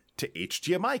USB-C to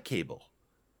HDMI cable.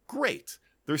 Great.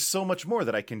 There's so much more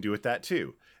that I can do with that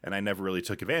too. And I never really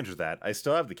took advantage of that. I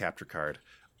still have the capture card.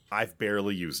 I've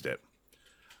barely used it.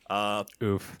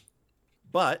 Oof.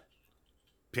 But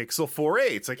Pixel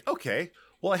 4a, it's like, okay,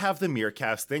 well, I have the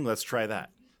Miracast thing. Let's try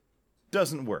that.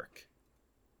 Doesn't work.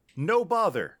 No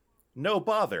bother.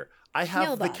 I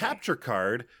have the capture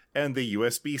card and the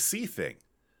USB-C thing.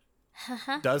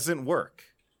 Doesn't work.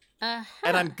 And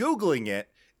I'm Googling it,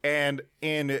 and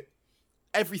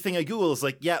everything I Google is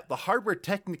like, yeah, the hardware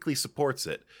technically supports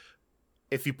it.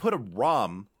 If you put a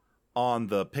ROM on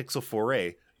the Pixel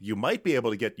 4a, you might be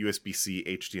able to get USB-C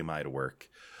HDMI to work.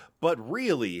 But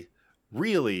really,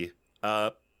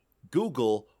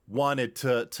 Google wanted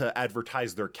to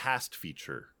advertise their cast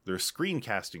feature, their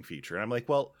screencasting feature. And I'm like,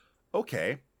 well,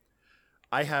 okay,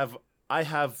 I have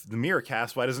the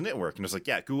Miracast. Why doesn't it work? And it's like,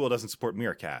 yeah, Google doesn't support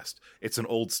Miracast. It's an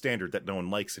old standard that no one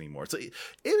likes anymore. So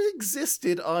it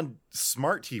existed on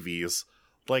smart TVs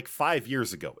like 5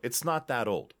 years ago. It's not that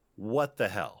old. What the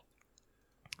hell?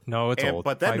 No, it's old.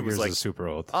 But then 5 it was years like, is super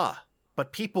old.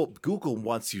 But Google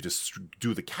wants you to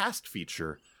do the cast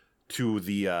feature to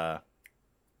the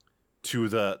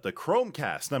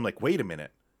Chromecast. And I'm like, wait a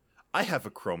minute. I have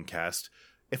a Chromecast.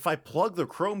 If I plug the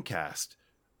Chromecast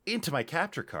into my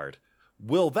capture card,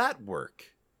 will that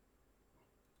work?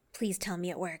 Please tell me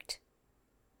it worked.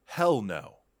 Hell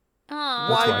no.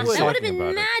 Aw, that would have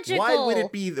been magical.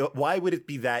 Why would it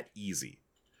be that easy?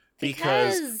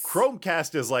 Because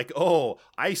Chromecast is like, oh,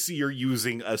 I see you're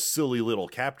using a silly little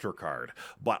capture card,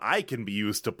 but I can be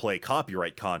used to play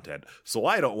copyright content, so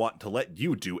I don't want to let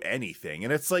you do anything.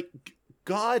 And it's like,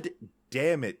 God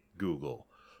damn it, Google.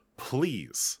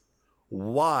 Please.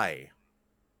 Why?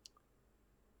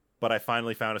 But I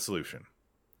finally found a solution.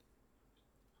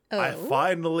 Oh? I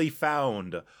finally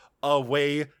found a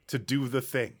way to do the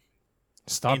thing.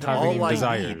 Stop and having all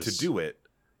desires. I need to do it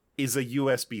is a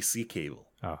USB-C cable.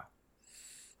 Oh.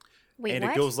 Wait, and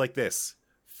what? it goes like this.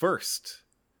 First,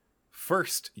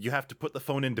 you have to put the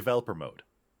phone in developer mode.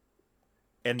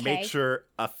 And make sure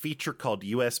a feature called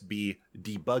USB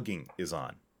debugging is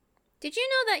on. Did you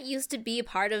know that used to be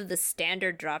part of the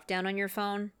standard drop-down on your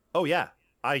phone? Oh, yeah.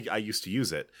 I used to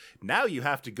use it. Now you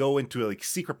have to go into a like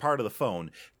secret part of the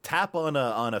phone, tap on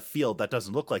a field that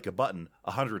doesn't look like a button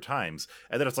 100 times,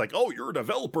 and then it's like, oh, you're a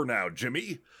developer now,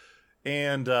 Jimmy.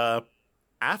 And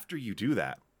after you do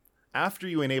that, after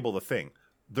you enable the thing,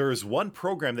 there's one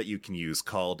program that you can use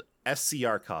called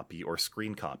SCR copy or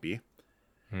screen copy,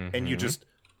 and you just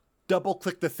double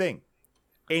click the thing,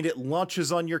 and it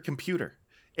launches on your computer.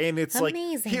 And it's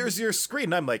Amazing. like, here's your screen.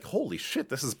 And I'm like, holy shit,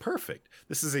 this is perfect.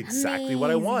 This is exactly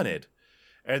what I wanted.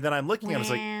 And then I'm looking and I was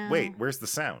like, wait, where's the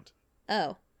sound?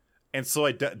 Oh. And so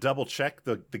I double check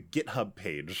the GitHub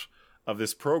page of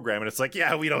this program, and it's like,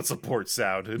 yeah, we don't support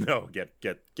sound. No, get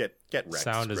wrecked.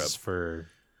 Sound scrub. is for.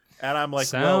 And I'm like,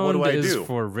 Sound well, what do I is do?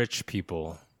 for rich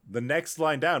people. The next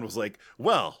line down was like,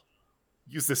 well,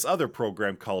 use this other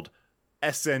program called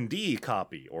SND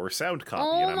copy or sound copy.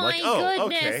 Oh and I'm my like, oh,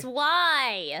 goodness, okay.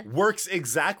 why? Works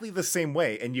exactly the same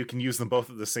way, and you can use them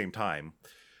both at the same time.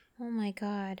 Oh my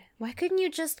god. Why couldn't you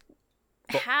just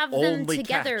The have them only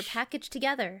together, catch. packaged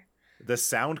together? The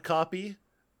sound copy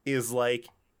is like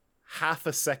half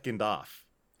a second off.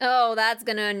 Oh, that's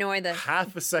gonna annoy the...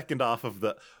 Half a second off of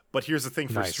the... But here's the thing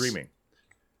for Nice. streaming.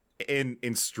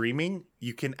 In streaming,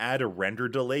 you can add a render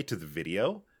delay to the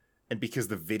video, and because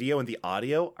the video and the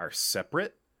audio are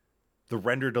separate, the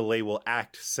render delay will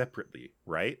act separately,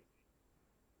 right?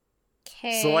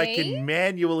 Okay. So I can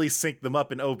manually sync them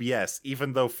up in OBS,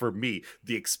 even though for me,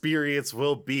 the experience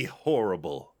will be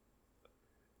horrible.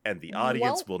 And the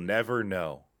audience will never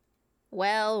know.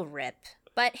 Well, rip.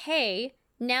 But hey,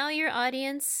 now your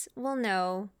audience will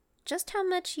know just how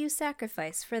much you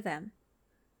sacrifice for them.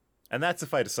 And that's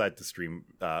if I decide to stream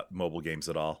mobile games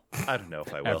at all. I don't know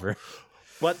if I will. Ever.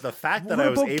 But the fact that What I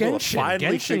was about able to Genshin?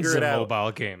 finally Genshin's figure it a out,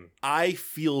 mobile game. I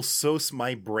feel so...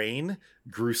 My brain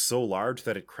grew so large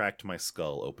that it cracked my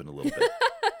skull open a little bit.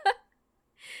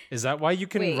 Is that why you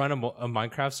can Wait. run a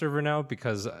Minecraft server now?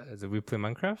 Because did we play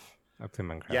Minecraft? I play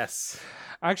Minecraft. Yes.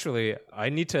 Actually, I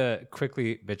need to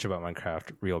quickly bitch about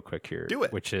Minecraft real quick here. Do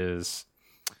it. Which is,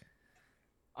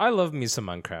 I love me some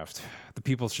Minecraft. The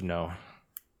people should know.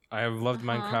 I have loved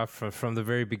Minecraft from the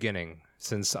very beginning,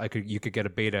 since you could get a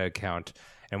beta account.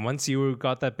 And once you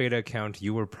got that beta account,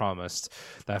 you were promised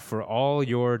that for all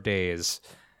your days,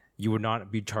 you would not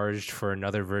be charged for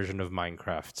another version of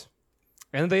Minecraft.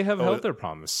 And they have held their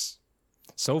promise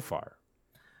so far.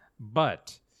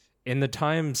 But in the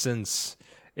time since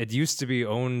it used to be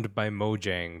owned by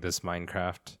Mojang, this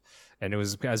Minecraft, and it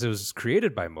was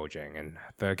created by Mojang, and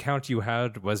the account you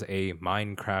had was a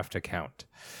Minecraft account.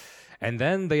 And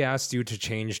then they asked you to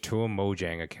change to a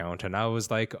Mojang account, and I was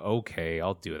like, okay,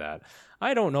 I'll do that.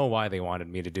 I don't know why they wanted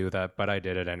me to do that, but I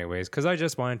did it anyways, because I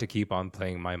just wanted to keep on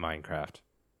playing my Minecraft.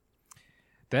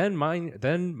 Then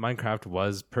Minecraft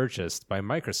was purchased by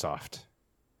Microsoft.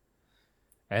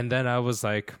 And then I was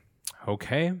like,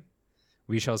 okay,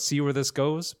 we shall see where this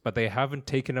goes, but they haven't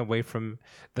taken away from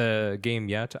the game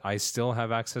yet. I still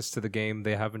have access to the game.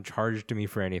 They haven't charged me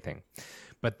for anything.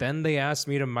 But then they asked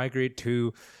me to migrate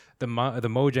to the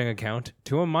Mojang account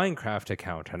to a Minecraft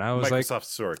account. And I was Microsoft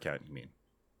Store account, you mean?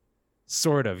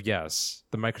 Sort of, yes.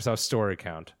 The Microsoft Store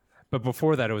account. But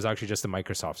before that, it was actually just a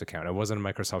Microsoft account. It wasn't a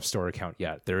Microsoft Store account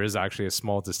yet. There is actually a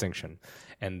small distinction.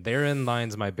 And therein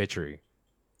lies my bitchery.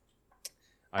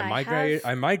 I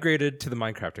migrated to the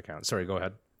Minecraft account. Sorry, go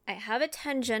ahead. I have a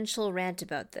tangential rant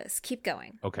about this. Keep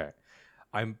going. Okay.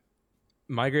 I'm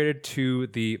migrated to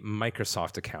the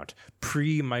Microsoft account,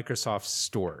 pre-Microsoft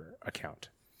Store account.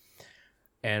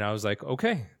 And I was like,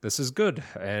 okay, this is good.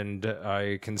 And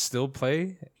I can still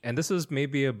play. And this is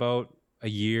maybe about a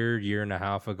year and a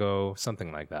half ago,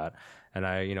 something like that. And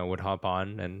I, would hop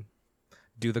on and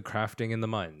do the crafting in the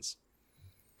mines.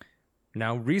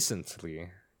 Now, recently,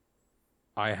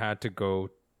 I had to go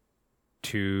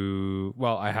to...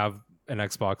 Well, I have an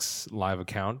Xbox Live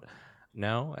account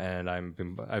now, and I've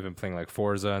been playing like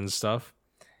Forza and stuff.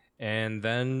 And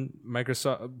then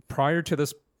Microsoft, prior to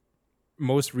this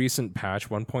most recent patch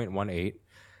 1.18,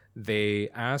 they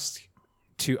asked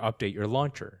to update your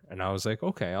launcher, and I was like,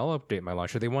 okay, I'll update my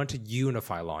launcher. They want to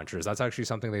unify launchers. That's actually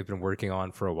something they've been working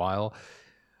on for a while,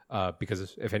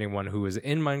 because if anyone who is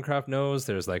in Minecraft knows,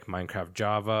 there's like Minecraft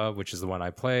Java, which is the one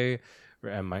I play,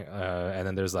 and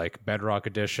then there's like Bedrock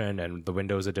Edition and the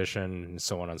Windows Edition, and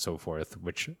so on and so forth,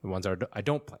 which the ones I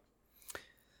don't play.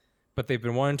 But they've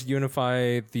been wanting to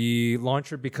unify the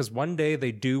launcher because one day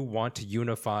they do want to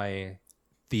unify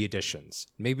the editions.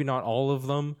 Maybe not all of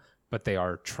them, but they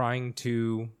are trying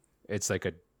to. It's like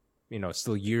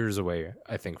still years away,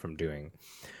 I think, from doing.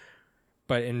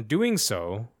 But in doing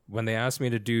so, when they asked me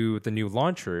to do the new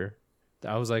launcher,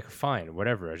 I was like, fine,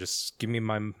 whatever. Just give me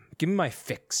my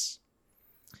fix.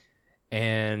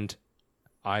 and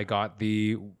I got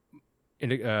the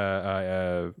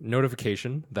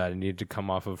notification that it needed to come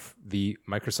off of the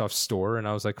Microsoft Store, and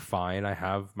I was like, fine, I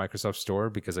have Microsoft Store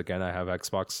because, again, I have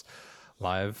Xbox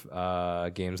Live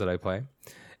games that I play.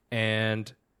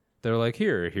 And they're like,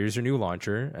 here's your new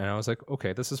launcher. And I was like,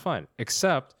 okay, this is fine.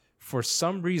 Except for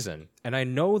some reason, and I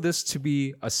know this to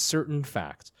be a certain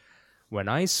fact, when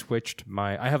I switched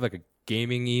I have like a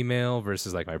gaming email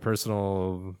versus like my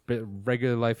personal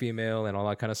regular life email and all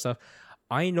that kind of stuff.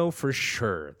 I know for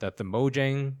sure that the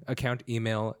Mojang account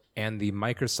email and the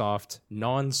Microsoft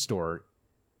non-store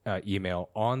email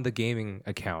on the gaming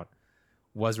account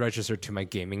was registered to my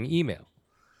gaming email.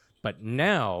 But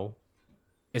now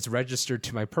it's registered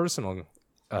to my personal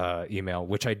email,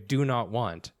 which I do not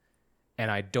want. And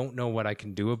I don't know what I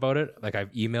can do about it. Like,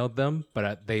 I've emailed them,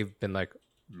 but they've been like,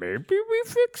 maybe we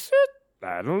fix it?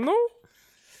 I don't know.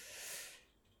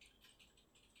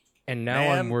 And now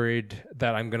I'm worried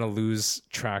that I'm going to lose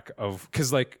track of...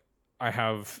 Because, like, I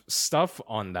have stuff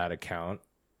on that account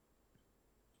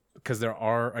because there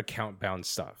are account-bound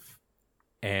stuff.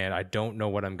 And I don't know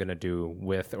what I'm going to do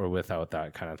with or without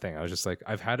that kind of thing. I was just like,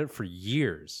 I've had it for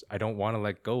years. I don't want to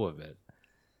let go of it.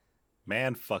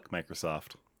 Man, fuck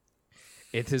Microsoft.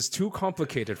 It is too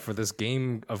complicated for this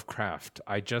game of craft.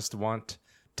 I just want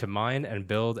to mine and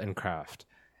build and craft.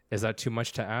 Is that too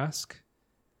much to ask?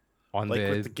 On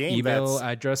the email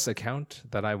address account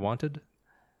that I wanted?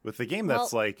 With the game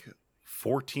that's like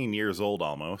 14 years old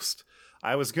almost,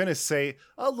 I was going to say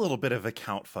a little bit of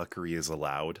account fuckery is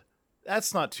allowed.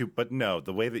 That's not too, but no,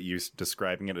 the way that you're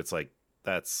describing it, it's like,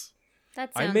 that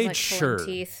sounds I made like sure.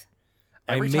 Teeth.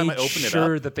 Every time I open it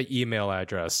up, that the email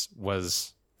address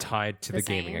was tied to the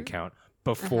gaming account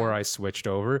before I switched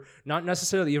over. Not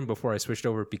necessarily even before I switched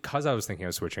over because I was thinking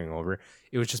of switching over.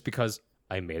 It was just because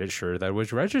I made it sure that it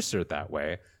was registered that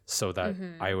way so that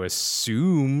I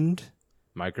assumed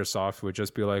Microsoft would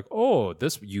just be like, oh,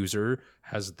 this user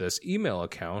has this email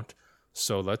account,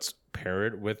 so let's pair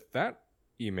it with that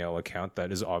email account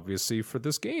that is obviously for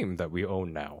this game that we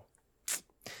own now.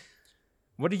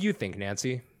 What do you think,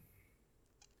 Nancy?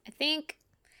 I think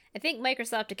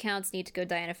Microsoft accounts need to go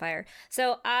die in a fire.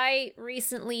 So I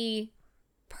recently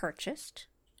purchased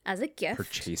as a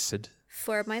gift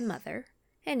for my mother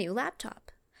a new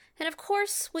laptop. And of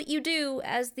course, what you do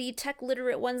as the tech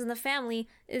literate ones in the family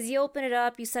is you open it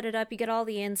up, you set it up, you get all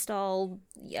the install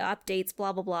updates,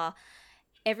 blah, blah, blah,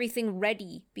 everything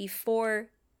ready before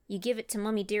you give it to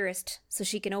Mummy Dearest so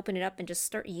she can open it up and just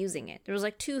start using it. There was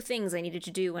like 2 things I needed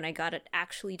to do when I got it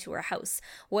actually to her house.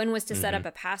 One was to set up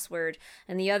a password,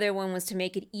 and the other one was to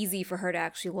make it easy for her to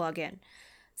actually log in.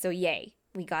 So yay,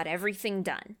 we got everything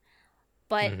done.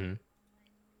 But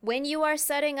when you are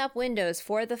setting up Windows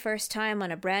for the first time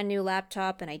on a brand new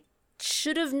laptop, and I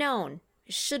should have known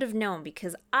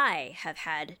because I have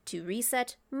had to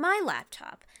reset my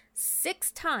laptop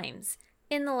 6 times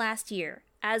in the last year,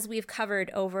 as we've covered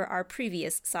over our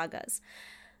previous sagas.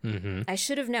 I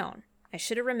should have known, I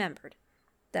should have remembered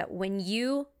that when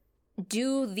you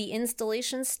do the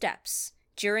installation steps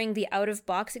during the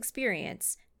out-of-box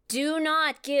experience, do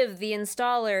not give the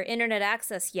installer internet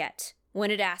access yet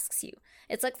when it asks you.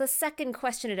 It's like the second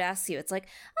question it asks you. It's like,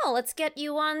 oh, let's get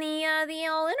you on the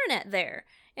old internet there.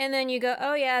 And then you go,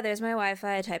 oh yeah, there's my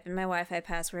Wi-Fi, I type in my Wi-Fi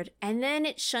password. And then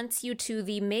it shunts you to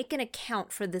the make an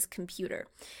account for this computer.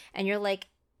 And you're like,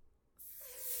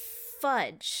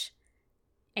 fudge.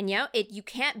 And you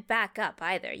can't back up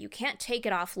either. You can't take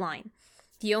it offline.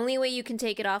 The only way you can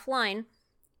take it offline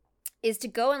is to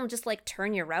go and just like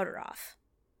turn your router off.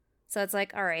 So it's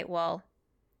like, all right, well,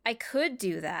 I could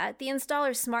do that. The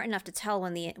installer's smart enough to tell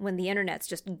when the internet's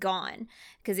just gone.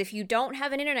 Because if you don't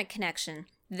have an internet connection,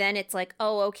 then it's like,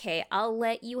 oh, okay, I'll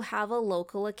let you have a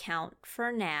local account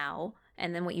for now.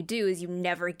 And then what you do is you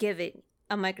never give it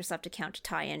a Microsoft account to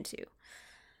tie into.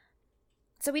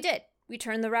 So we did. We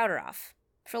turned the router off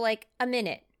for like a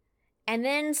minute. And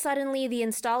then suddenly the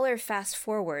installer fast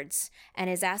forwards and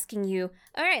is asking you,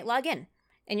 all right, log in.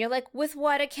 And you're like, with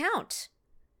what account?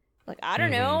 Like, I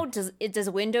don't know. Does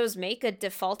Windows make a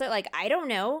default? Like, I don't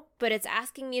know. But it's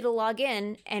asking me to log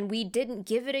in and we didn't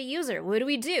give it a user. What do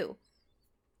we do?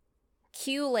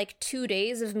 Cue like 2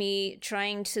 days of me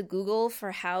trying to Google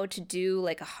for how to do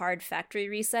like a hard factory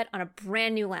reset on a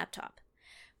brand new laptop.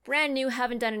 Brand new,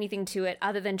 haven't done anything to it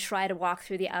other than try to walk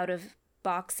through the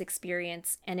out-of-box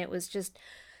experience, and it was just,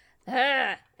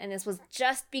 and this was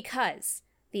just because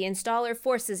the installer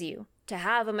forces you to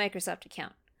have a Microsoft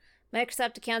account.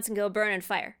 Microsoft accounts can go burn and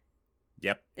fire.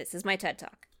 Yep. This is my TED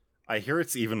Talk. I hear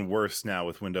it's even worse now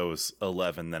with Windows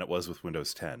 11 than it was with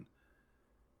Windows 10.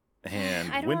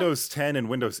 And Windows 10 and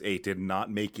Windows 8 did not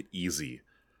make it easy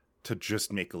to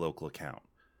just make a local account.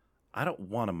 I don't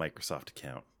want a Microsoft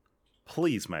account.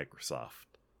 Please, Microsoft.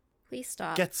 Please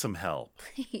stop. Get some help.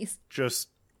 Please. Just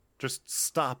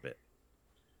stop it.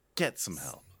 Get some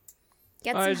help.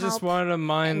 Get some help. I just want to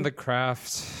mine the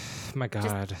craft. My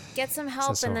God. Just get some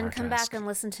help so and then hard come to back ask. and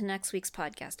listen to next week's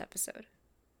podcast episode.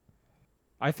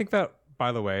 I think that,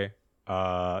 by the way,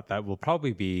 that will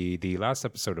probably be the last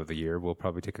episode of the year. We'll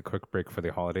probably take a quick break for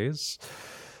the holidays.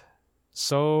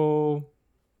 So,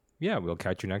 yeah, we'll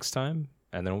catch you next time.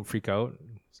 And then don't freak out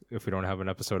if we don't have an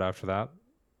episode after that.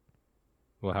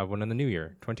 We'll have one in the new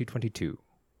year, 2022.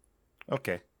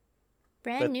 Okay.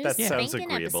 Brand new that sounds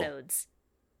spanking agreeable. episodes.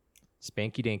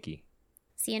 Spanky danky.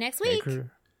 See you next week.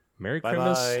 Merry Bye-bye.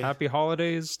 Christmas. Happy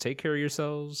holidays. Take care of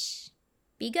yourselves.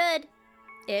 Be good.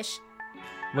 Ish.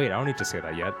 Wait, I don't need to say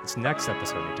that yet. It's next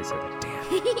episode I need to say that.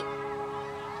 Damn.